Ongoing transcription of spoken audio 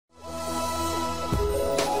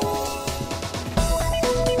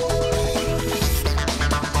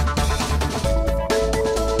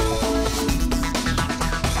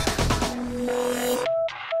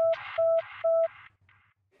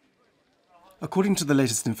According to the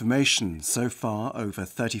latest information, so far over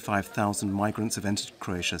 35,000 migrants have entered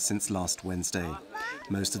Croatia since last Wednesday.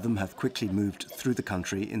 Most of them have quickly moved through the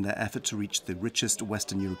country in their effort to reach the richest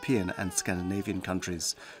Western European and Scandinavian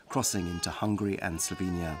countries, crossing into Hungary and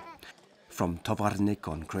Slovenia. From Tovarnik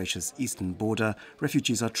on Croatia's eastern border,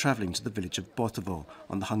 refugees are travelling to the village of Botovo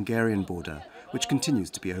on the Hungarian border, which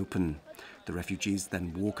continues to be open. The refugees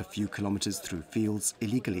then walk a few kilometres through fields,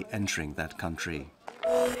 illegally entering that country.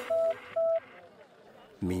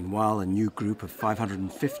 Meanwhile, a new group of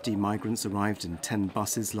 550 migrants arrived in 10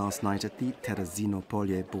 buses last night at the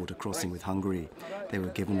Terezinopolje border crossing with Hungary. They were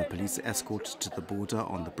given a police escort to the border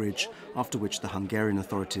on the bridge, after which the Hungarian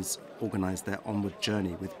authorities organised their onward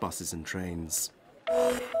journey with buses and trains.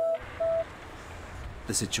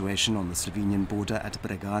 The situation on the Slovenian border at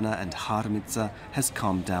Bregana and Harmica has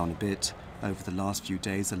calmed down a bit. Over the last few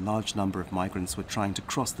days, a large number of migrants were trying to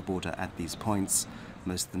cross the border at these points.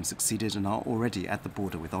 Most of them succeeded and are already at the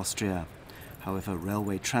border with Austria. However,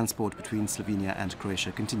 railway transport between Slovenia and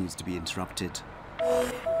Croatia continues to be interrupted.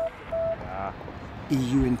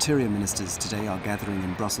 EU interior ministers today are gathering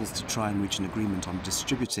in Brussels to try and reach an agreement on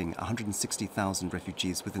distributing 160,000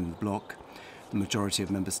 refugees within the bloc. The majority of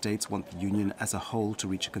member states want the Union as a whole to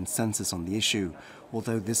reach a consensus on the issue,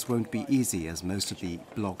 although this won't be easy as most of the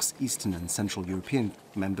bloc's Eastern and Central European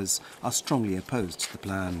members are strongly opposed to the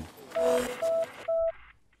plan.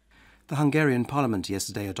 The Hungarian parliament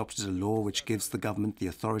yesterday adopted a law which gives the government the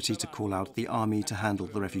authority to call out the army to handle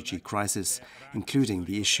the refugee crisis, including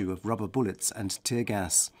the issue of rubber bullets and tear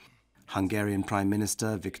gas. Hungarian Prime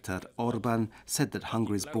Minister Viktor Orbán said that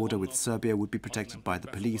Hungary's border with Serbia would be protected by the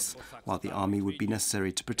police, while the army would be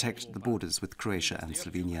necessary to protect the borders with Croatia and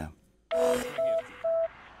Slovenia.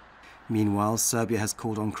 Meanwhile, Serbia has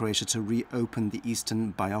called on Croatia to reopen the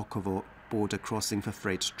eastern Biokovo border crossing for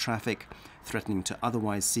freight traffic, threatening to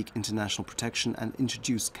otherwise seek international protection and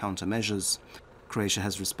introduce countermeasures. Croatia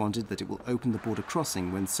has responded that it will open the border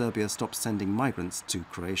crossing when Serbia stops sending migrants to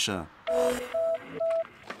Croatia.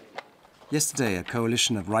 Yesterday, a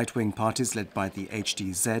coalition of right-wing parties led by the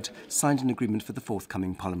HDZ signed an agreement for the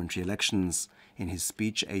forthcoming parliamentary elections. In his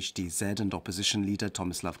speech, HDZ and opposition leader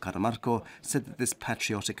Tomislav Karamarko said that this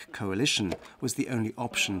patriotic coalition was the only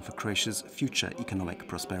option for Croatia's future economic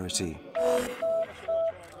prosperity.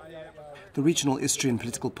 The regional Istrian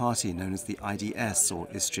political party known as the IDS, or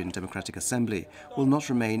Istrian Democratic Assembly, will not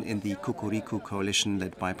remain in the Kukuriku coalition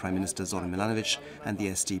led by Prime Minister Zoran Milanovic and the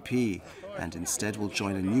SDP, and instead will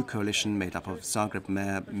join a new coalition made up of Zagreb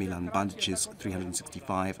Mayor Milan Bandic's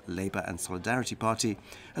 365 Labour and Solidarity Party,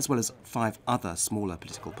 as well as 5 other smaller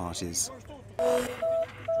political parties.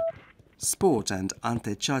 Sport, and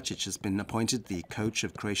Ante Čačić has been appointed the coach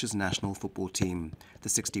of Croatia's national football team. The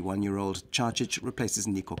 61-year-old Čačić replaces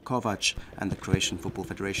Niko Kovac, and the Croatian Football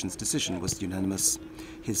Federation's decision was unanimous.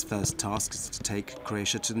 His first task is to take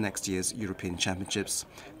Croatia to next year's European Championships.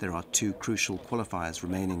 There are 2 crucial qualifiers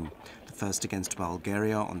remaining. The first against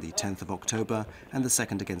Bulgaria on the 10th of October, and the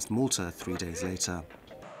second against Malta 3 days later.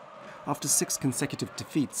 After 6 consecutive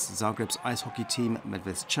defeats, Zagreb's ice hockey team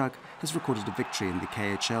Medveščak has recorded a victory in the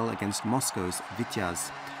KHL against Moscow's Vityaz.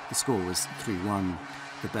 The score was 3-1.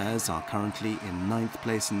 The Bears are currently in 9th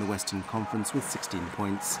place in the Western Conference with 16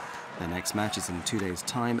 points. Their next match is in 2 days'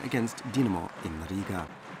 time against Dinamo in Riga.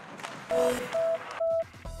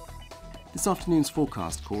 This afternoon's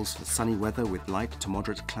forecast calls for sunny weather with light to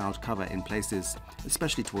moderate cloud cover in places,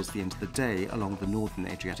 especially towards the end of the day along the northern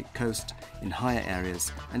Adriatic coast, in higher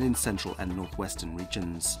areas and in central and northwestern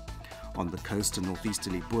regions. On the coast, a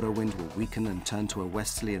northeasterly Bura wind will weaken and turn to a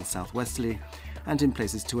westerly and southwesterly, and in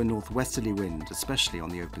places to a northwesterly wind, especially on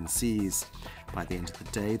the open seas. By the end of the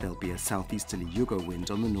day, there'll be a southeasterly Yugo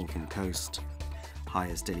wind on the northern coast.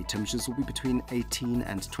 Highest daily temperatures will be between 18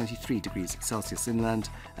 and 23 degrees Celsius inland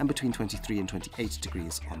and between 23 and 28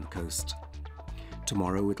 degrees on the coast.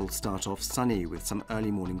 Tomorrow it'll start off sunny with some early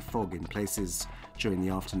morning fog in places. During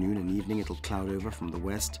the afternoon and evening it'll cloud over from the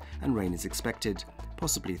west and rain is expected,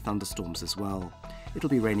 possibly thunderstorms as well. It'll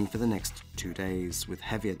be raining for the next 2 days with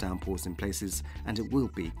heavier downpours in places, and it will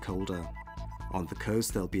be colder. On the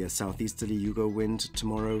coast, there'll be a southeasterly Yugo wind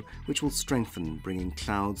tomorrow, which will strengthen, bringing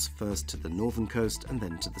clouds first to the northern coast and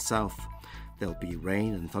then to the south. There'll be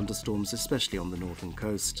rain and thunderstorms, especially on the northern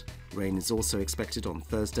coast. Rain is also expected on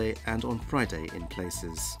Thursday and on Friday in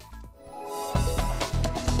places.